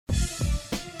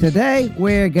Today,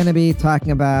 we're going to be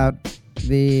talking about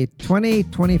the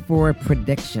 2024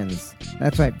 predictions.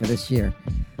 That's right, for this year.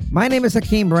 My name is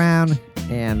Hakeem Brown,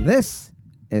 and this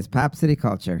is Pop City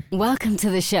Culture. Welcome to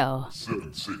the show.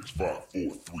 7, 6, 5, 4,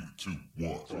 3, 2, 1.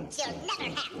 You'll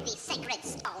never have the sacred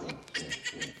stone.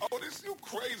 Oh, this you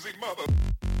crazy mother.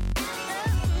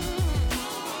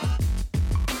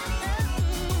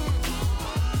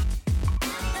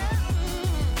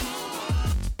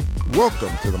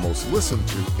 Welcome to the most listened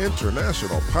to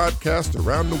international podcast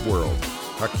around the world.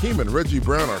 Hakeem and Reggie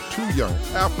Brown are two young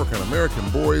African-American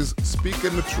boys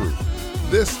speaking the truth.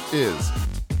 This is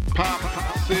Pop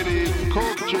City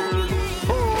Culture.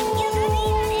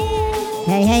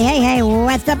 Hey,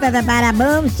 what's up, everybody?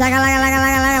 Boom,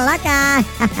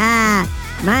 shaka-laka-laka-laka-laka.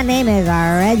 My name is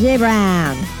Reggie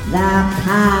Brown, the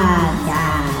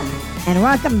podcast. And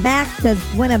welcome back to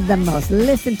one of the most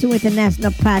listened to international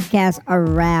podcasts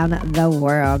around the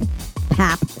world,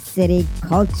 Pop City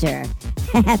Culture.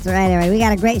 That's right, everybody. We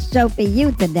got a great show for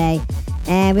you today.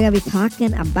 And we're going to be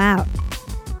talking about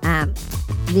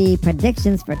the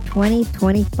predictions for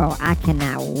 2024. I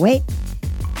cannot wait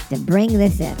to bring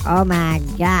this in. Oh, my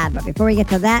God. But before we get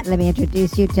to that, let me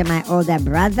introduce you to my older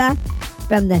brother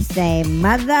from the same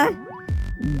mother,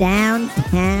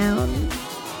 downtown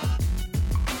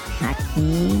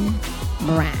Hakeem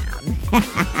Brown.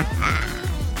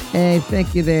 Hey,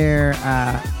 thank you there,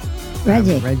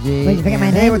 Reggie. Reggie. Would you pick up my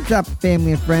And name? Hey, what's up,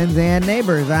 family and friends and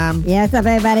neighbors? I'm Yeah, what's up,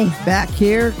 everybody? back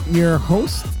here, your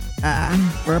host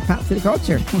for Pop City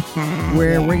Culture,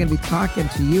 where we're going to be talking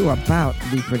to you about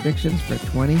the predictions for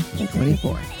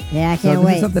 2024. Yeah, I So can't this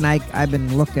wait. is something I've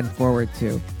been looking forward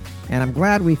to. And I'm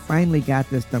glad we finally got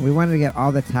this done. We wanted to get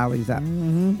all the tallies up.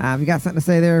 Mm-hmm. You got something to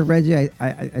say there, Reggie?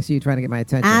 I see you trying to get my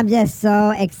attention. I'm just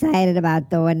so excited about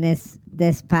doing this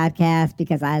podcast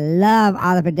because I love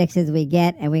all the predictions we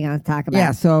get, and we're going to talk about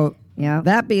Yeah, so you know?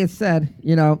 that being said,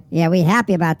 Yeah, we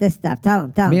happy about this stuff. Tell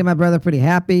them. me and my brother are pretty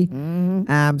happy.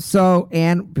 Mm-hmm.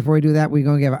 And before we do that, we're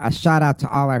going to give a shout out to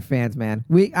all our fans, man.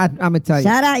 I'm going to tell you.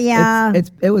 Shout out, y'all.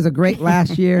 It was a great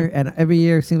last year, and every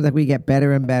year it seems like we get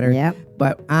better and better. Yep.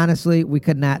 But honestly, we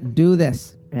could not do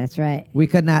this. That's right. We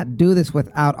could not do this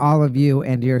without all of you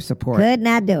and your support. Could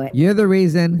not do it. You're the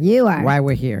reason You are. why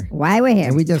we're here. Why we're here.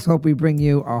 And we just hope we bring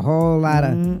you a whole lot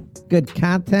of good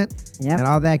content Yep. and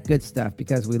all that good stuff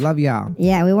because we love y'all.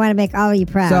 Yeah, we want to make all of you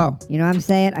proud. So- you know what I'm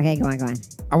saying? Okay, go on.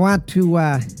 I want to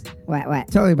What?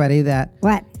 tell everybody that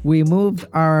What? we moved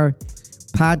our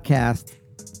podcast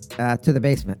to the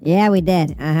basement. Yeah, we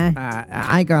did.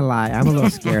 I ain't gonna lie, I'm a little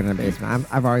scared in the basement.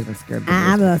 I've always been scared of the I'm a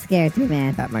basement little scared too,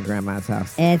 man. at my grandma's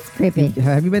house. It's creepy.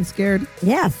 Have you been scared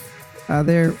Yes.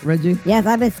 there, Reggie? Yes,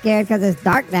 I've been scared because it's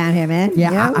dark down here, man. Yeah,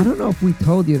 You know? I don't know if we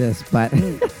told you this, but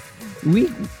we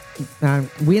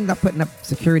ended up putting up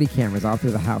security cameras all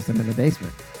through the house and in the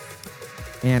basement.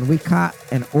 And we caught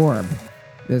an orb.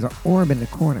 There's an orb in the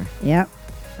corner. Yep.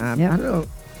 I Yep. don't know.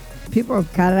 People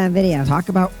Caught it on video. talk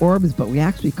about orbs, but we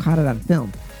actually caught it on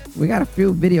film. We got a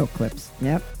few video clips.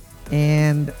 Yep.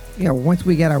 And, once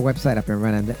we get our website up and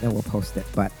running, then we'll post it.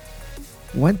 But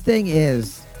one thing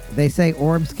is, they say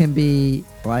orbs can be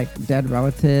like dead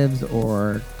relatives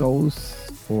or ghosts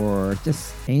or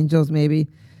just angels maybe.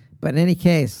 But in any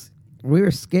case, we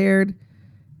were scared.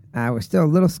 We're still a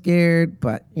little scared,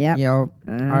 but, Yep.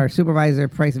 our supervisor,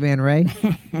 Price Van Ray,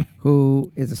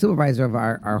 who is the supervisor of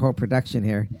our whole production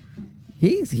here,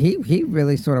 he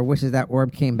really sort of wishes that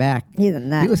orb came back. He's a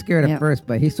nut. He was scared Yep. at first,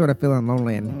 but he's sort of feeling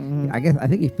lonely, and I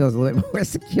think he feels a little bit more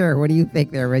secure. What do you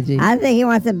think there, Reggie? I think he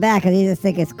wants it back because he just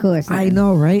thinks it's cool or something. I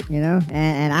know, right? You know?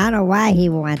 And I don't know why he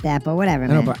would want that, but whatever, I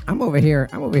man. know, but I'm over here,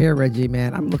 Reggie,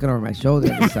 man. I'm looking over my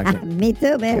shoulder in a second. Me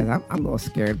too, 'Cause man. I'm a little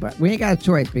scared, but we ain't got a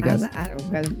choice because,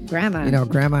 Grandma.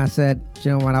 Grandma said she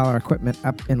don't want all our equipment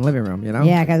up in the living room,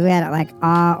 Yeah, because we had it like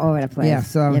all over the place. Yeah,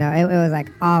 so- it was like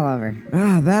all over.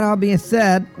 That all being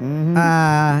said,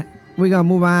 we're going to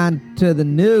move on to the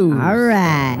news. All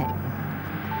right.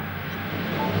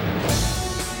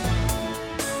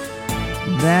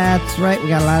 That's right. We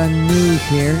got a lot of news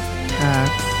here.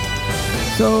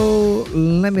 So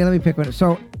let me pick one.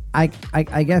 So I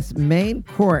guess Maine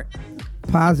court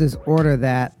pauses order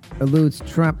that eludes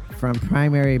Trump from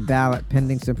primary ballot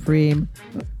pending Supreme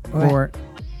Court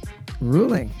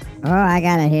ruling. Oh, I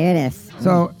got to hear this.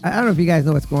 So I don't know if you guys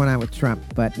know what's going on with Trump,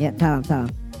 but Yeah, tell him.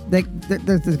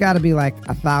 there's got to be like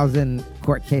 1,000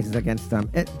 court cases against him.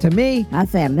 To me, I'd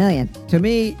say 1 million.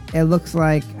 it looks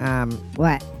like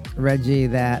What? Reggie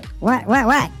that What?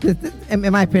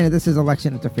 in my opinion, this is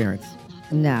election interference.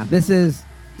 No. This is,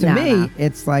 to No, me, no.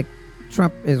 it's like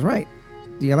Trump is right.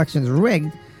 The election's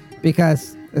rigged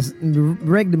because it's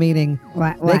rigged meaning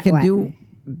What? they can do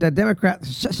the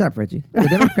Democrats, shut up, Reggie. The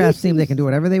Democrats seem they can do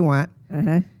whatever they want,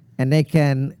 and they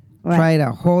can try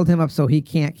to hold him up so he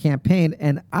can't campaign.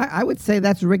 And I would say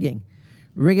that's rigging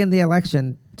the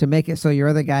election to make it so your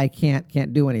other guy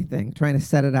can't do anything, trying to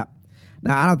set it up.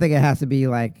 Now, I don't think it has to be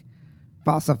like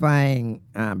falsifying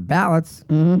ballots.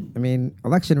 I mean,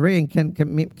 election rigging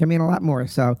can mean a lot more.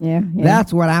 So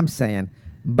that's what I'm saying.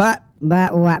 But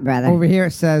what, brother? Over here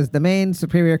it says the Maine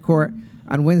Superior Court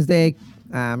on Wednesday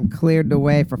cleared the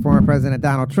way for former President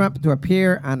Donald Trump to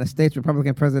appear on the state's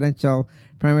Republican presidential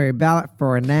primary ballot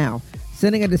for now,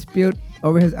 sending a dispute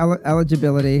over his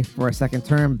eligibility for a second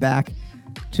term back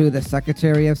to the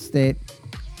Secretary of State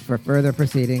for further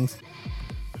proceedings.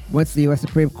 Once the U.S.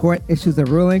 Supreme Court issues a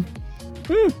ruling...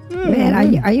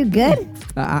 Man, are you good?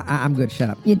 I'm good. Shut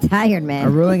up. You're tired, man. A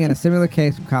ruling in a similar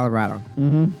case from Colorado.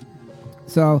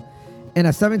 So, in a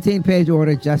 17-page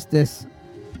order, Justice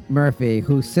Murphy,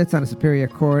 who sits on the Superior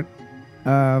Court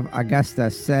of Augusta,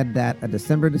 said that a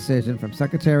December decision from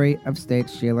Secretary of State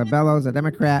Sheila Bellows, a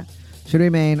Democrat, should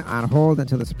remain on hold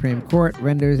until the Supreme Court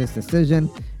renders its decision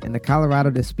in the Colorado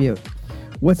dispute.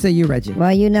 What say you, Reggie?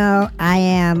 Well, you know, I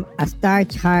am a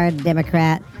starch-hard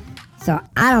Democrat, so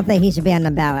I don't think he should be on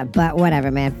the ballot, but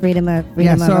whatever, man. Freedom of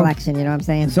election, you know what I'm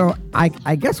saying? So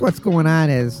I guess what's going on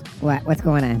is... What's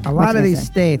going on? A lot of these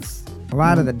states, a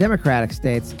lot of the Democratic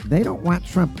states, they don't want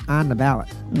Trump on the ballot.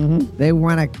 They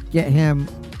want to get him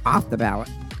off the ballot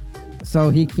so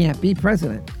he can't be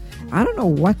president. I don't know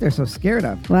what they're so scared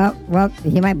of. Well,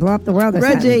 he might blow up the world or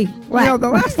Reggie, something. you know, the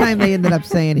last time they ended up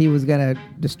saying he was going to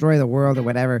destroy the world or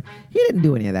whatever, he didn't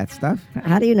do any of that stuff.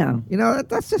 How do you know? You know,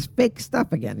 that's just fake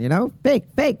stuff again, you know? Fake.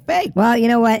 Well, you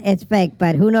know what? It's fake,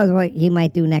 but who knows what he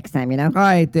might do next time, you know? All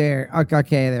right, there.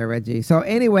 Okay, there, Reggie. So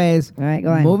anyways, all right,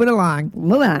 go on. Moving along.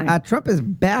 Trump is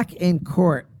back in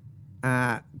court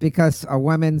because a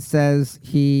woman says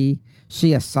he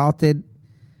assaulted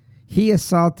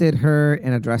her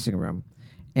in a dressing room.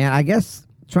 And I guess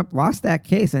Trump lost that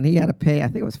case and he had to pay, I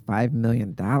think it was $5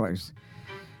 million.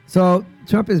 So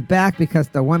Trump is back because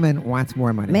the woman wants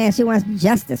more money. Man, she wants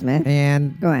justice, man.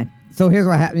 And go on. So here's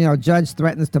what happened. You know, judge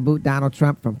threatens to boot Donald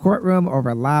Trump from courtroom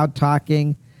over loud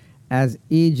talking as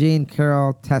E. Jean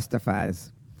Carroll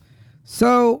testifies.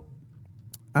 So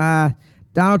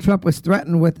Donald Trump was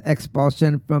threatened with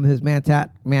expulsion from his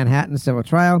Manhattan civil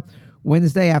trial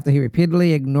Wednesday after he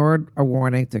repeatedly ignored a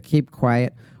warning to keep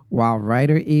quiet while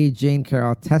writer E. Jean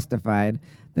Carroll testified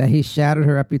that he shattered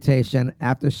her reputation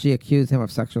after she accused him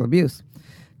of sexual abuse.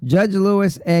 Judge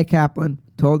Lewis A. Kaplan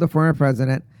told the former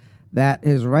president that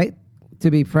his right to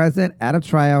be present at a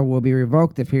trial will be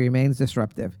revoked if he remains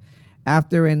disruptive.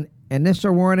 After an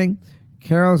initial warning,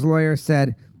 Carroll's lawyer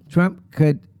said Trump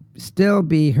could still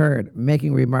be heard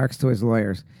making remarks to his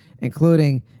lawyers,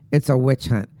 including, "It's a witch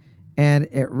hunt, and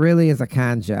it really is a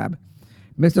con job.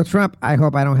 Mr. Trump, I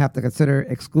hope I don't have to consider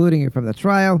excluding you from the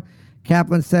trial,"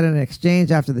 Kaplan said in an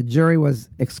exchange after the jury was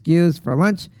excused for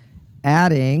lunch,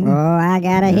 adding, "Oh, I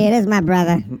gotta hear this, my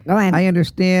brother. Go on." "I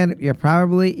understand you're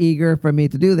probably eager for me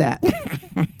to do that."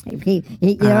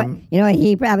 You know what?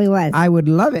 He probably was. "I would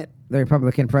love it," the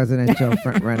Republican presidential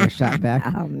frontrunner shot back,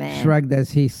 oh, man. shrugged as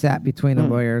he sat between the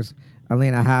lawyers,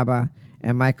 Alina Habba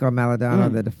and Michael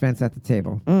Maladano, the defense at the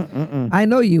table. "I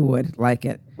know you would like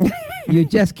it. You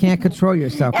just can't control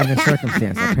yourself in this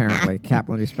circumstance, apparently,"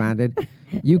 Kaplan responded.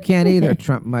 "You can't either,"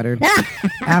 Trump muttered.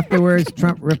 Afterwards,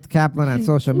 Trump ripped Kaplan on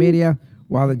social media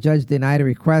while the judge denied a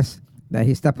request that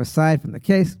he step aside from the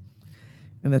case.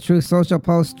 In the Truth Social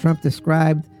post, Trump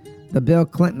described the Bill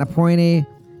Clinton appointee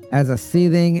as a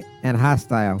seething and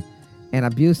hostile, and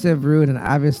abusive, rude, and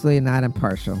obviously not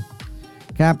impartial.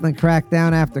 Kaplan cracked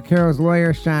down after Carroll's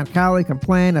lawyer, Sean Colley,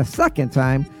 complained a second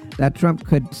time that Trump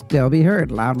could still be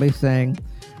heard, loudly saying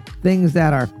things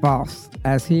that are false,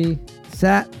 as he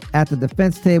sat at the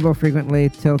defense table, frequently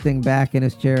tilting back in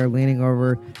his chair, leaning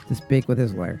over to speak with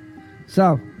his lawyer.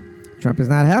 So, Trump is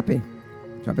not happy.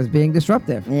 Trump is being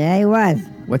disruptive. Yeah, he was.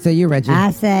 What say you, Reggie?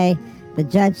 I say the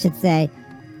judge should say,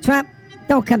 "Trump,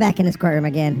 don't come back in this courtroom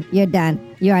again. You're done.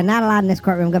 You are not allowed in this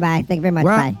courtroom. Goodbye. Thank you very much.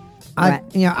 Well, bye."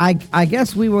 I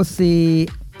guess we will see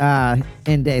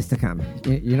in days to come.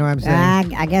 You know what I'm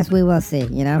saying? I guess we will see,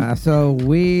 you know? So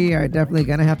we are definitely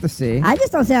going to have to see. I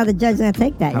just don't see how the judge is going to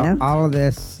take that, you know? All of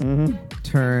this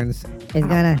turns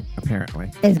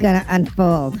apparently. It's going to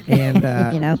unfold. And,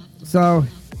 you know? So...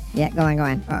 Yeah, go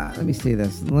on. Let me see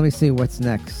this. Let me see what's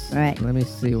next. All right. Let me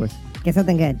see what's... Get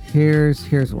something good.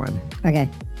 Here's one. Okay.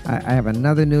 I have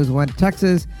another news one.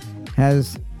 Texas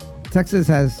has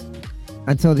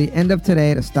until the end of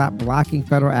today to stop blocking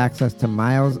federal access to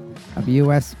miles of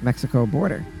U.S.-Mexico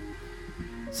border.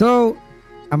 So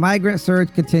A migrant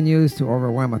surge continues to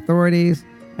overwhelm authorities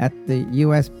at the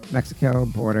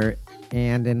U.S.-Mexico border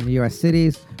and in U.S.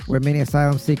 cities where many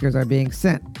asylum seekers are being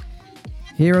sent.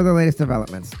 Here are the latest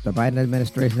developments. The Biden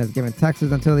administration has given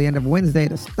Texas until the end of Wednesday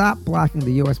to stop blocking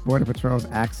the U.S. Border Patrol's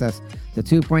access to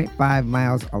 2.5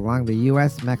 miles along the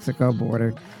U.S.-Mexico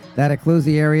border. That includes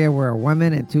the area where a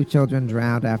woman and 2 children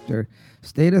drowned after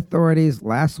state authorities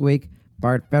last week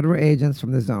barred federal agents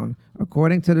from the zone,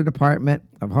 according to the Department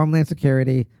of Homeland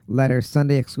Security letter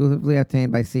Sunday exclusively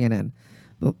obtained by CNN.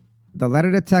 The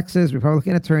letter to Texas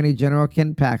Republican Attorney General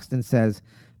Ken Paxton says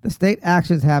the state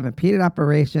actions have impeded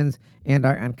operations and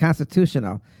are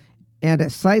unconstitutional, and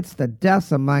it cites the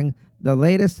deaths among the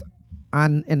latest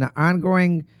in the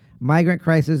ongoing migrant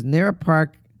crisis near a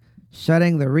park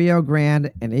shutting the Rio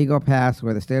Grande and Eagle Pass,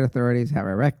 where the state authorities have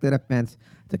erected a fence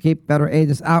to keep federal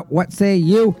agents out. What say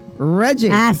you, Reggie?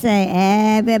 I say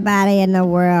everybody in the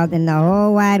world, in the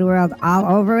whole wide world, all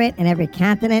over it, in every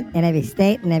continent, in every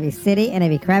state, in every city, in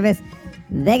every crevice,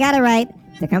 they got a right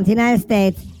to come to the United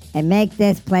States and make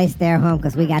this place their home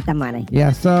because we got the money.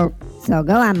 Yeah, so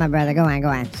go on, my brother. Go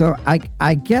on. So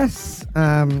I guess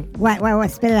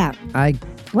What? Spit it out.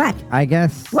 What? I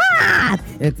guess What?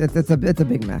 It's a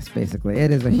big mess. Basically,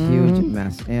 it is a huge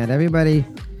mess, and everybody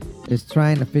is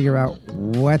trying to figure out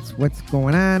what's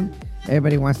going on.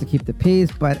 Everybody wants to keep the peace,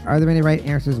 but are there any right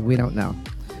answers? We don't know.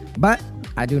 But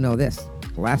I do know this.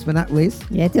 Last but not least,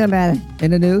 You too, brother.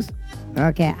 in the news,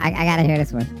 Okay, I gotta hear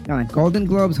this one. Go on. Golden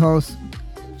Globes host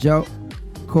Joe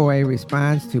Coy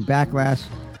responds to backlash.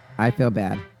 I feel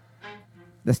bad.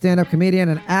 The stand-up comedian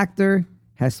and actor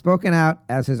has spoken out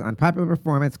as his unpopular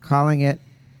performance, calling it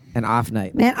an off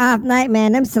night. Man, off night,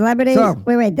 man. Them celebrities. So-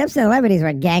 wait. Them celebrities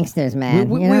were gangsters, man.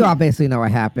 We you know? all basically know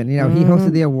what happened. He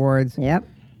hosted the awards, Yep.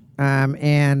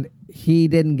 and he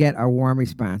didn't get a warm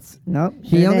response. Nope.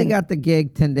 He sure only didn't. got the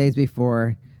gig 10 days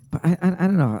before. But I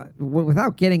don't know.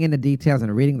 Without getting into details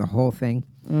and reading the whole thing,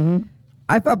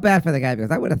 I felt bad for the guy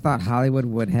because I would have thought Hollywood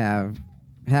would have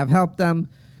helped him.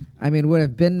 I mean, would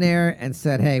have been there and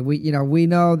said, "Hey, we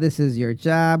know this is your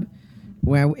job,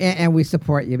 and we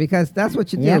support you because that's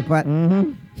what you do." Yep. But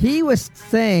he was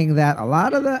saying that a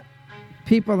lot of the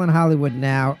people in Hollywood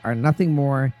now are nothing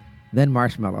more than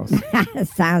marshmallows.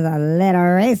 Sounds a little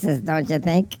racist, don't you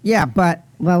think? Yeah, but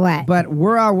Well, what? But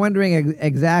we're all wondering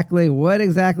exactly what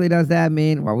exactly does that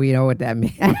mean? Well, we know what that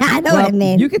means. I know what it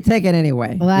means. You can take it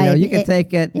anyway. Well, you can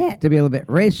take it yeah. to be a little bit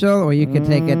racial, or you can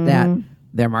take it that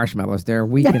they're marshmallows. They're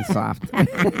weak and soft.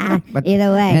 But,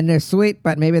 Either way. and they're sweet,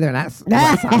 but maybe they're not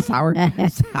sour.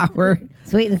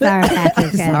 Sweet and sour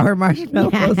patches. Sour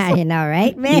marshmallows. You know,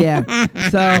 right, man? Yeah.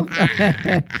 So,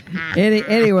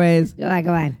 anyways, Go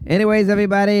on. Anyways,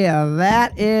 everybody,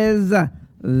 that is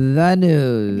the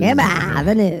news. Goodbye,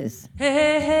 the news.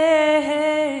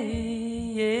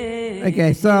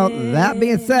 Okay, so that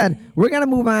being said, we're gonna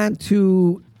move on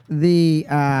to the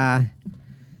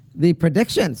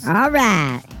predictions. All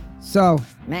right. So,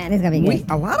 Man, this is going to be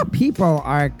good. a lot of people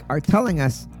are telling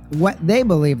us what they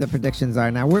believe the predictions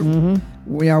are. Now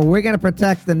we're gonna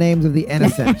protect the names of the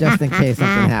innocent just in case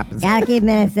something happens. Gotta keep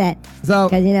minutes set. So,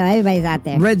 Because, everybody's out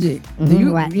there. Reggie,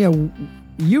 do What?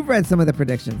 you've read some of the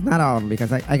predictions, not all of them,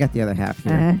 because I got the other half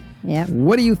here. Uh-huh. Yep.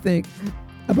 What do you think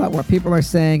about what people are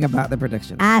saying about the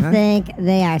predictions? I think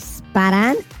they are spot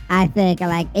on. I think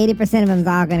like 80% of them is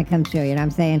all going to come true. You know what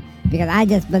I'm saying? Because I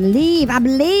just believe.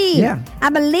 Yeah. I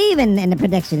believe in the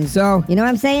predictions. So you know what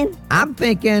I'm saying? I'm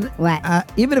thinking, What?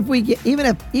 even if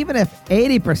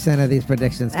 80% of these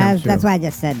predictions come true, That's what I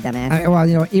just said,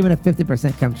 dumbass. even if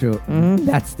 50% come true,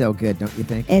 that's still good, don't you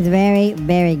think? It's very,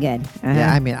 very good. Uh-huh.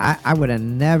 Yeah, I mean, I would have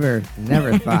never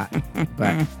thought,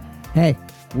 but hey,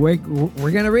 we're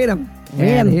gonna read them. Read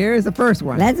 'em. And here's the first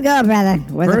one. Let's go, brother.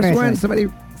 What's the First first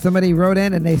one, somebody wrote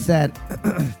in and they said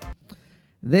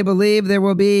they believe there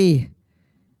will be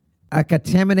a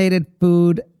contaminated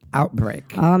food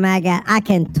outbreak. Oh my God, I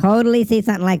can totally see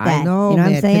something like that. I know, You know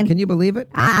man. what I'm saying? Can you believe it?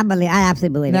 I absolutely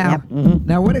believe Now, it. Yep. Mhm.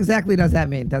 now, what exactly does that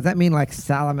mean? Does that mean like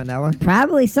salmonella?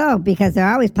 Probably so, because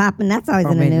they're always popping. That's always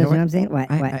in the man, news. You know what what? I'm saying?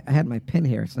 What? I had my pin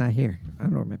here. It's not here. I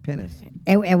don't know where my pin is.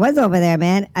 It was over there,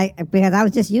 man. Because I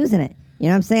was just using it. You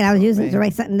know what I'm saying? I was using it to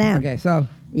write something down. Okay, so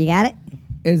You got it?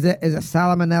 is it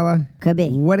salmonella? Could be.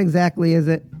 What exactly is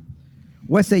it?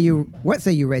 What say you,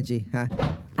 Reggie? Huh?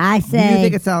 I Do you say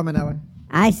think it's salmonella?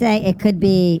 I say it could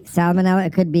be salmonella.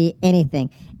 It could be anything.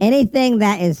 Anything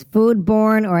that is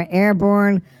foodborne or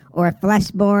airborne or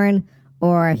fleshborne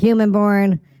or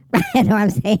human-borne. You know what I'm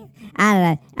saying? I don't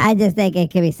know. I just think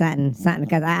it could be something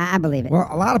because I believe it. Well,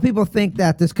 a lot of people think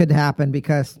that this could happen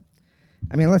because,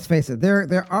 I mean, let's face it.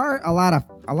 There are a lot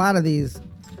of these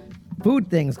food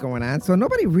things going on, so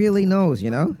nobody really knows, you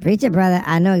know? Preach it, brother.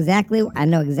 I know exactly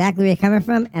where you're coming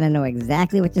from, and I know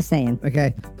exactly what you're saying.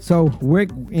 Okay, so we're,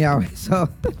 so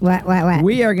What?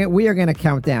 we are going to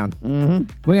count down. Mm-hmm.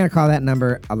 We're going to call that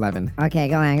number 11. Okay,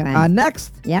 go on.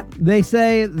 Next, Yep. they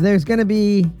say there's going to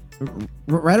be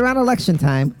right around election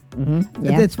time. Mm-hmm.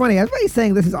 Yeah. It's funny. Everybody's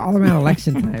saying this is all around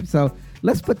election time. So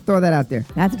let's throw that out there.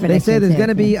 That's a They say prediction, there's too. going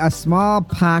to be a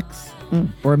smallpox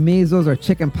or measles or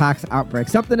chickenpox outbreak.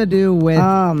 Something to do with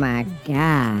Oh my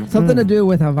God. something to do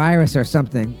with a virus or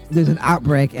something. There's an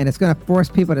outbreak, and it's going to force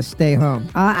people to stay home.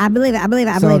 Oh, I believe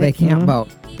it. So they can't Mhm. vote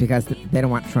because they don't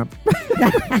want Trump.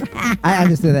 I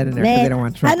just threw that in there because they don't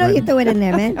want Trump. I know you running. threw it in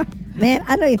there, man. Man,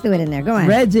 I know you threw it in there. Go on.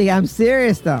 Reggie, I'm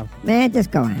serious though. Man,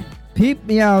 just go on.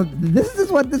 This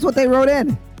is what they wrote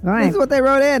in. Go on. This is what they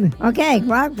wrote in. Okay,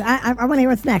 well, I want to hear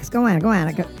what's next. Go on.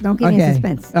 Don't give me in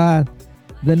suspense.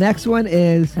 The next one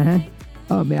is. Uh-huh.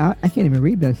 Oh man, I can't even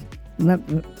read this. Let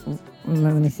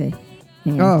me see.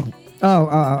 Hang on.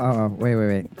 Oh.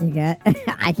 Wait. You got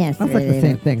I can't see That's like it the either.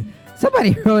 same thing.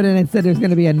 Somebody wrote in and said there's going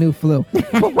to be a new flu.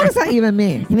 But what does that even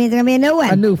mean? It means there's going to be a new one.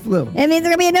 A new flu. It means there's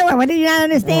going to be a new one. What do you not Or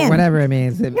understand? whatever it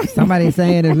means. Somebody's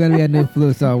saying there's going to be a new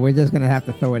flu, so we're just going to have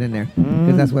to throw it in there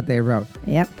because that's what they wrote.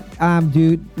 Yep.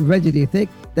 Reggie, do you think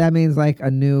that means like a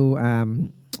new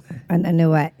A new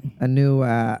what?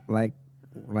 like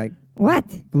What?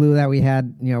 flu that we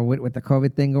had, with the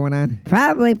COVID thing going on?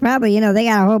 Probably. They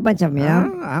got a whole bunch of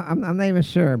them, I'm not even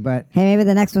sure, but Hey, maybe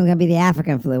the next one's going to be the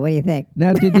African flu. What do you think?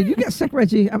 now, did you get sick,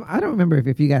 Reggie? I don't remember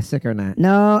if you got sick or not.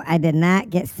 No, I did not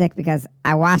get sick because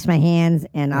I washed my hands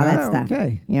and all that Oh, stuff.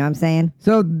 okay. You know what I'm saying?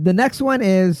 So the next one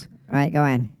is All right, go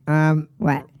on.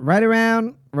 What? right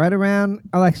around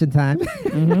election time.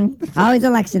 Always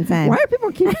election time. Why do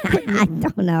people keep putting I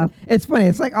don't know. It's funny.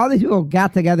 It's like all these people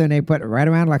got together and they put right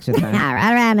around election time.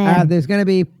 Right around there. There's going to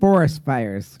be forest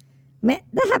fires Man,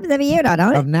 that happens every year, though,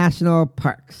 don't of it? national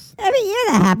parks. Every year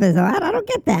that happens, though. I don't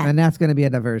get that. And that's going to be a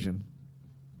diversion.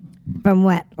 From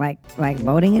what? Like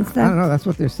voting and I stuff? don't know. That's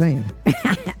what they're saying.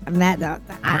 Matt,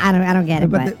 I don't get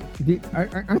it. But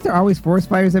Aren't there always forest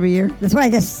fires every year? that's what I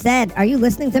just said. Are you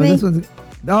listening to But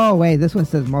me? This one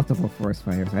says multiple forest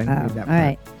fires. I didn't read that all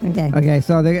right. Okay. Okay,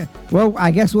 so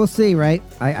I guess we'll see, right?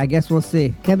 I guess we'll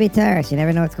see. Could be terrorists. You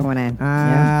never know what's going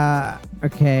on.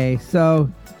 Okay, so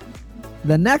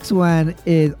the next one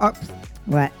is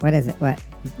What? What is it? What?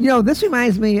 this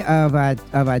reminds me of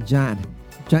John.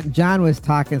 John was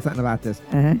talking something about this.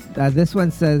 Uh-huh. This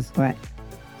one says What?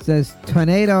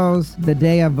 tornadoes the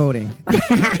day of voting.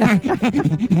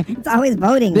 It's always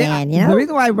voting, man, you know? The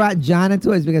reason why I brought John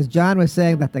into it is because John was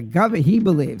saying that the government, he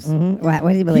believes. What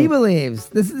does he believe? He believes.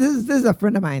 This is a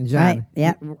friend of mine, John. Right,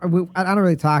 yep. I don't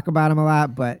really talk about him a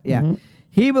lot, but yeah.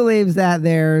 He believes that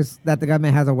the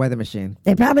government has a weather machine.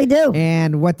 They probably do.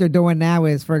 And what they're doing now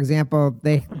is, for example,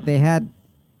 they had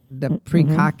the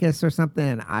pre-caucus or something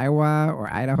in Iowa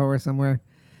or Idaho or somewhere,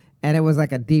 and it was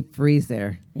like a deep freeze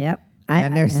there. Yep.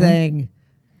 And they're saying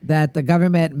that the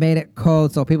government made it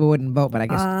cold so people wouldn't vote. But I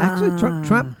guess actually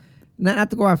Trump, not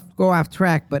to go off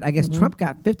track, but I guess Trump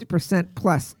got 50%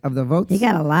 plus of the votes. He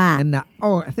got a lot. And I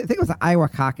think it was the Iowa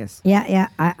caucus. Yeah.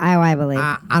 I believe.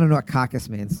 I don't know what caucus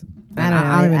means. I don't know.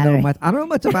 I don't even I know don't- much. I don't know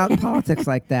much about politics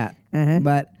like that.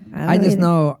 But I I don't just either.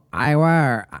 know Iowa,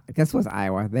 or I guess it was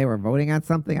Iowa. They were voting on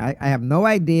something. I have no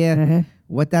idea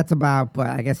what that's about, but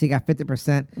I guess he got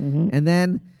 50%. And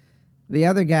then the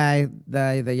other guy,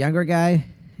 the younger guy,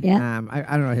 Yeah. I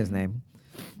don't know his name.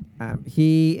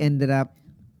 He ended up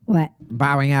What?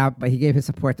 bowing out, but he gave his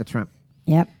support to Trump.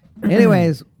 Yep.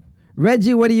 Anyways,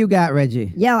 Reggie, what do you got,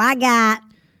 Reggie? Yo,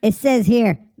 it says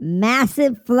here,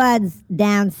 massive floods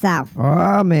down south.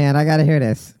 Oh, man, I got to hear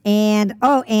this. And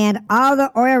all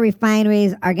the oil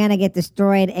refineries are going to get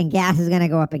destroyed and gas is going to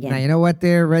go up Now, again. you know what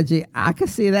there, Reggie? I can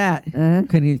see that.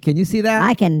 Can you see that?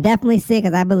 I can definitely see it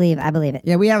because I believe it.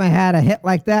 Yeah, we haven't had a hit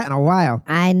like that in a while.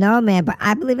 I know, man, but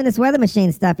I believe in this weather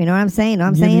machine stuff. You know what I'm saying?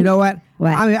 You know what?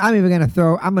 What? I'm even gonna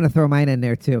throw mine in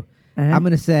there too. I'm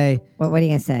gonna say What are you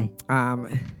going to say?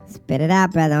 Spit it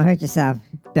out, brother. Don't hurt yourself.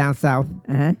 down south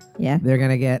Yeah. they're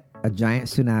gonna get a giant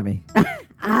tsunami. Oh, It's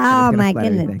gonna my flood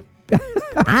goodness.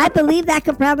 everything. I believe that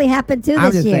could probably happen too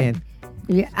I'm this just year.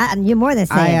 saying. You're more than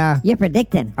saying. You're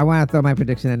predicting. I want to throw my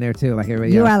prediction in there too, like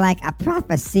everybody You else. are like a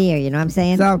prophesier. You know what I'm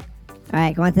saying? So, All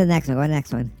right, go on to the next one. Go to the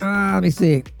next one. let me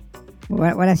see.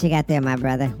 What else you got there, my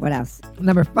brother? What else?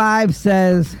 Number 5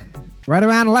 says, right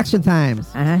around election times,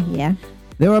 Yeah.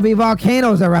 there will be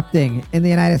volcanoes erupting in the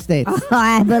United States. Oh,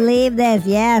 I believe this.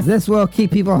 Yes. This will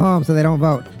keep people home so they don't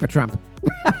vote for Trump.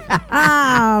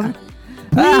 Oh,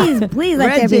 please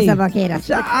let there be Reggie, some volcanoes.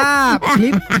 Shut up.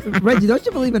 Reggie, don't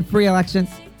you believe in free elections?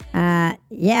 Yeah,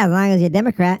 as long as you're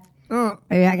Democrat. Oh,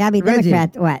 I gotta be Reggie.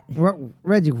 Democrat. What?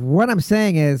 Reggie, what I'm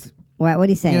saying is, What are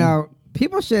you saying? you know,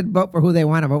 people should vote for who they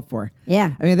want to vote for.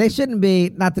 Yeah. I mean, they shouldn't be,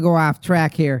 not to go off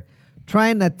track here,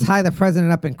 trying to tie the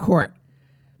president up in court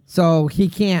so he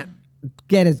can't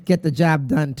get the job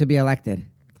done to be elected.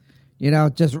 You know,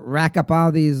 just rack up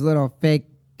all these little fake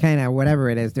kind of whatever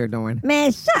it is they're doing.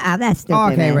 Man, shut up. That's stupid.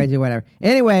 Okay, man. Reggie, whatever.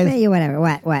 Anyways, Man, you whatever.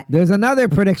 What? there's another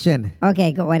prediction.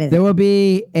 Okay, go. What is There it? will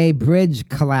be a bridge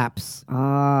collapse.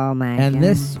 Oh my god. And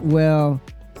this will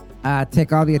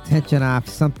take all the attention off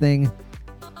something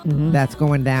that's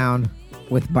going down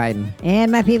with Biden.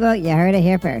 And my people, you heard it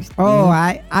here first. Oh,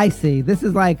 I see. This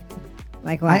is like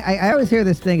Like what? I always hear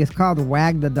this thing. It's called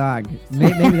wag the dog.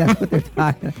 Maybe that's what they're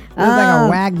talking. It's like Oh. a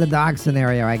wag the dog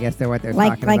scenario. I guess they're what they're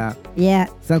talking about. Yeah.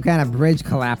 Some kind of bridge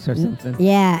collapse or something.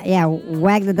 Yeah.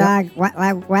 Wag the dog.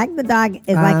 Wag the dog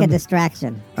is like a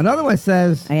distraction. Another one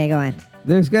says Okay, go on.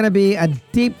 there's going to be a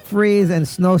deep freeze and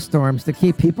snowstorms to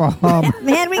keep people home.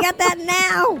 Man, we got that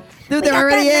now. Dude, We there got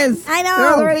already that is. I know.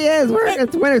 There already is.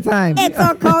 It's wintertime. It's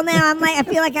so cold now. I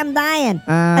feel like I'm dying.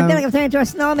 I feel like I'm turning into a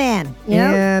snowman. You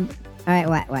know? And All right,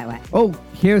 what? oh,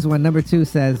 here's one. Number 2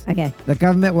 says Okay. the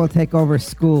government will take over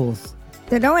schools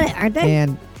They're doing it, aren't they?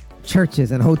 and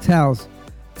churches and hotels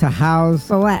to house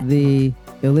For what? the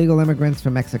illegal immigrants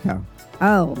from Mexico.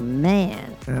 Oh,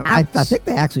 man. I Ouch. think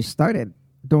they actually started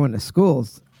doing the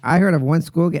schools. I heard of one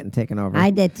school getting taken over. I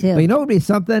did too. But you know what would be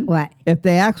something? What? If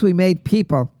they actually made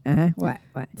people, What?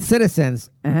 citizens,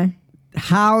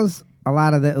 house a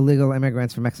lot of the illegal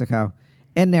immigrants from Mexico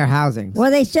in their housings. Well,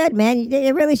 they should, man.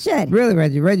 They really should. Really,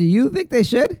 Reggie? Reggie, you think they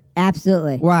should?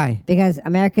 Absolutely. Why? Because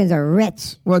Americans are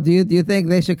rich. Well, do you think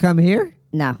they should come here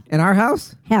No. in our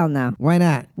house? Hell no. Why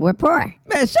not? We're poor.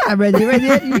 Man, shut up, Reggie. Reggie,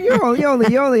 you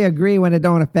only agree when it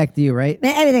don't affect you, right?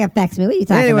 Man, everything affects me. What are you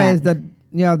talking Anyways, about?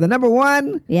 the number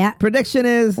 1 Yeah. prediction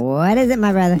is What is it,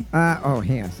 my brother? oh,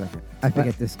 hang on a second. I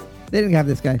forget this. They didn't have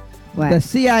this guy. What? The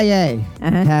CIA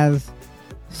Uh-huh. has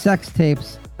sex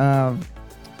tapes of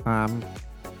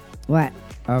What?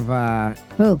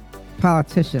 Who?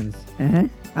 politicians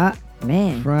Oh,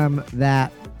 man. from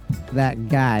that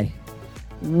guy.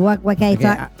 What guy you Okay,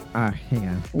 talk? hang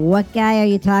on. What guy are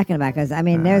you talking about? Because I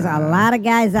mean, there's a lot of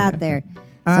guys out there.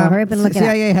 So hurry up and look it up.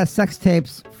 CIA has sex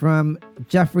tapes from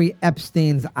Jeffrey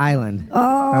Epstein's island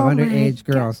Oh, of my underage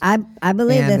girls. God. I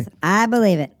believe And this. I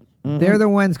believe it. They're the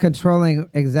ones controlling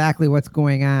exactly what's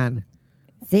going on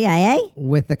CIA?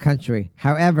 with the country.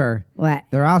 However, What?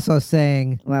 they're also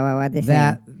saying What they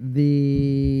that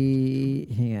saying?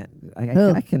 hang on,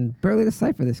 Who? I can barely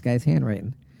decipher this guy's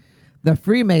handwriting. The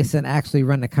Freemason actually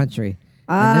run the country,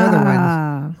 and they're the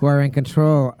ones who are in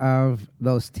control of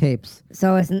those tapes.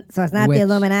 So it's not Which- the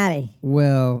Illuminati.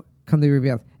 Will come to be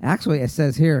revealed. Actually, it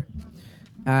says here,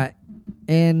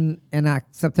 in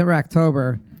September,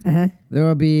 October, Uh-huh. there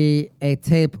will be a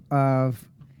tape of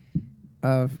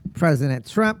President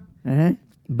Trump,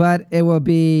 but it will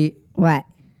be What?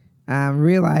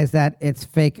 realized that it's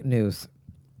fake news.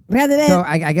 President? So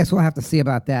I guess we'll have to see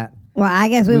about that. Well, I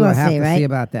guess we will will have see, to right? see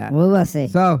about that. We will see.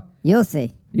 So You'll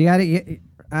see. you got it,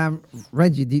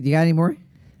 Reggie. Do you got any more?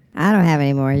 I don't have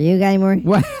any more. You got any more?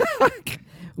 Well,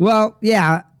 well,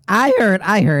 yeah. I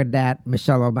heard that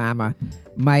Michelle Obama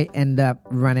might end up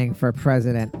running for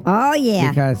president Oh, yeah.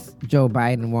 because Joe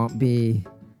Biden won't be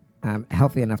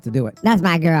healthy enough to do it. That's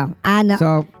my girl. I know.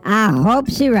 So I hope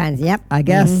she runs. Yep. I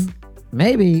guess Mhm.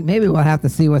 maybe we'll have to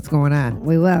see what's going on.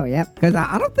 We will. Yep. Because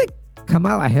I don't think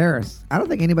Kamala Harris. I don't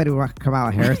think anybody would want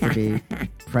Kamala Harris to be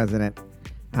president.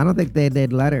 I don't think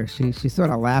they'd let her. She sort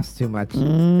of laughs too much.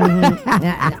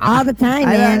 Yeah, all the time,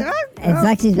 I- man. I- It's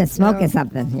like she's been smoking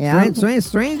something. You know?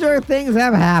 Stranger things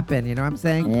have happened. You know what I'm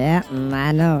saying? Yeah,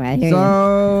 I know. I hear you.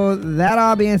 So that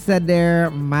all being said, there,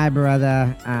 my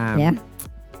brother. Yeah.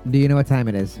 Do you know what time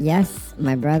it is? Yes,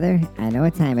 my brother. I know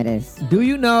what time it is. Do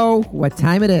you know what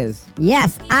time it is?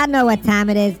 Yes, I know what time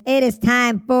it is. It is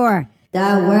time for the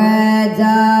words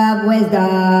of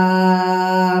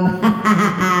wisdom.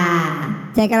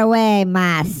 Take it away,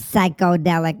 my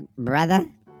psychedelic brother.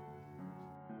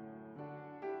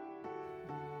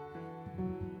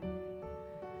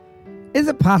 Is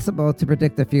it possible to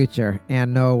predict the future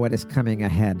and know what is coming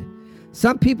ahead?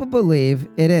 Some people believe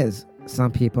it is.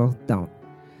 Some people don't.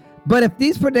 But if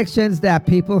these predictions that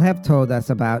people have told us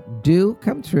about do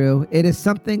come true, it is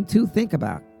something to think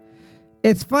about.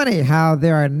 It's funny how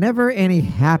there are never any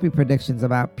happy predictions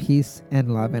about peace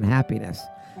and love and happiness.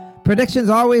 Predictions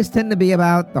always tend to be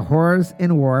about the horrors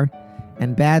in war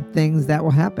and bad things that will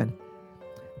happen.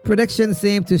 Predictions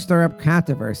seem to stir up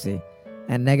controversy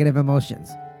and negative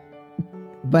emotions.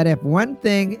 But if one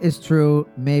thing is true,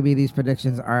 maybe these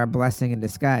predictions are a blessing in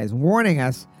disguise, warning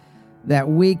us that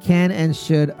we can and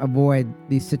should avoid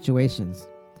these situations.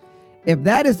 If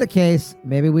that is the case,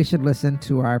 maybe we should listen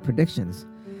to our predictions,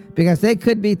 because they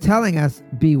could be telling us,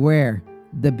 beware,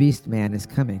 the beast man is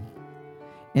coming.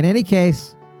 In any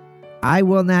case, I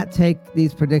will not take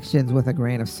these predictions with a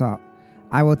grain of salt.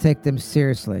 I will take them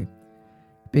seriously,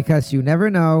 because you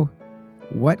never know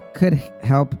what could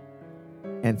help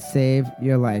and save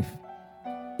your life,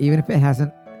 even if it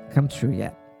hasn't come true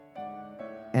yet.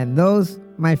 And those,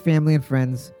 my family and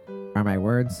friends, are my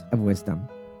words of wisdom.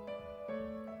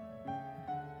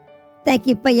 Thank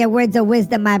you for your words of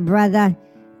wisdom, my brother.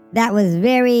 That was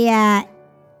very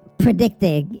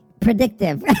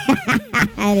predictive.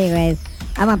 Anyways,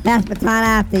 I'm going to pass the baton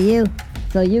off to you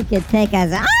so you can take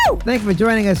us out. Thank you for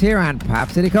joining us here on Pop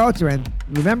City Culture. And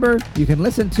remember, you can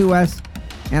listen to us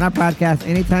and our podcast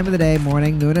any time of the day,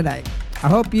 morning, noon, and night. I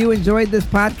hope you enjoyed this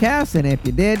podcast, and if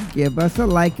you did, give us a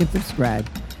like and subscribe.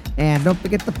 And don't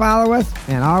forget to follow us,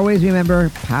 and always remember,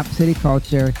 Pop City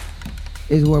Culture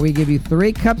is where we give you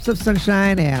 3 cups of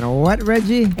sunshine and what,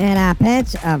 Reggie? And a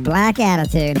pinch of black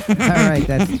attitude. All right,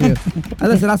 that's true.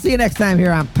 Listen, I'll see you next time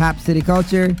here on Pop City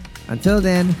Culture. Until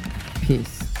then,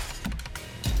 peace.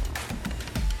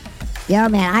 Yo,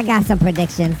 man, I got some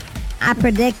predictions. I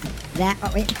predict that...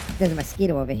 Oh, wait, there's a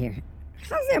mosquito over here.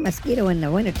 How's there a mosquito in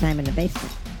the wintertime in the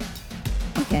basement?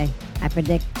 Okay, I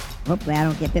predict... Hopefully I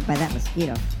don't get bit by that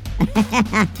mosquito.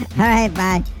 All right,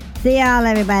 bye. See y'all,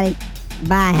 everybody.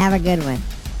 Bye. Have a good one.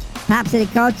 Pop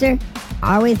City Culture,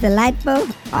 always delightful,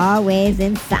 always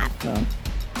insightful.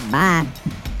 Bye.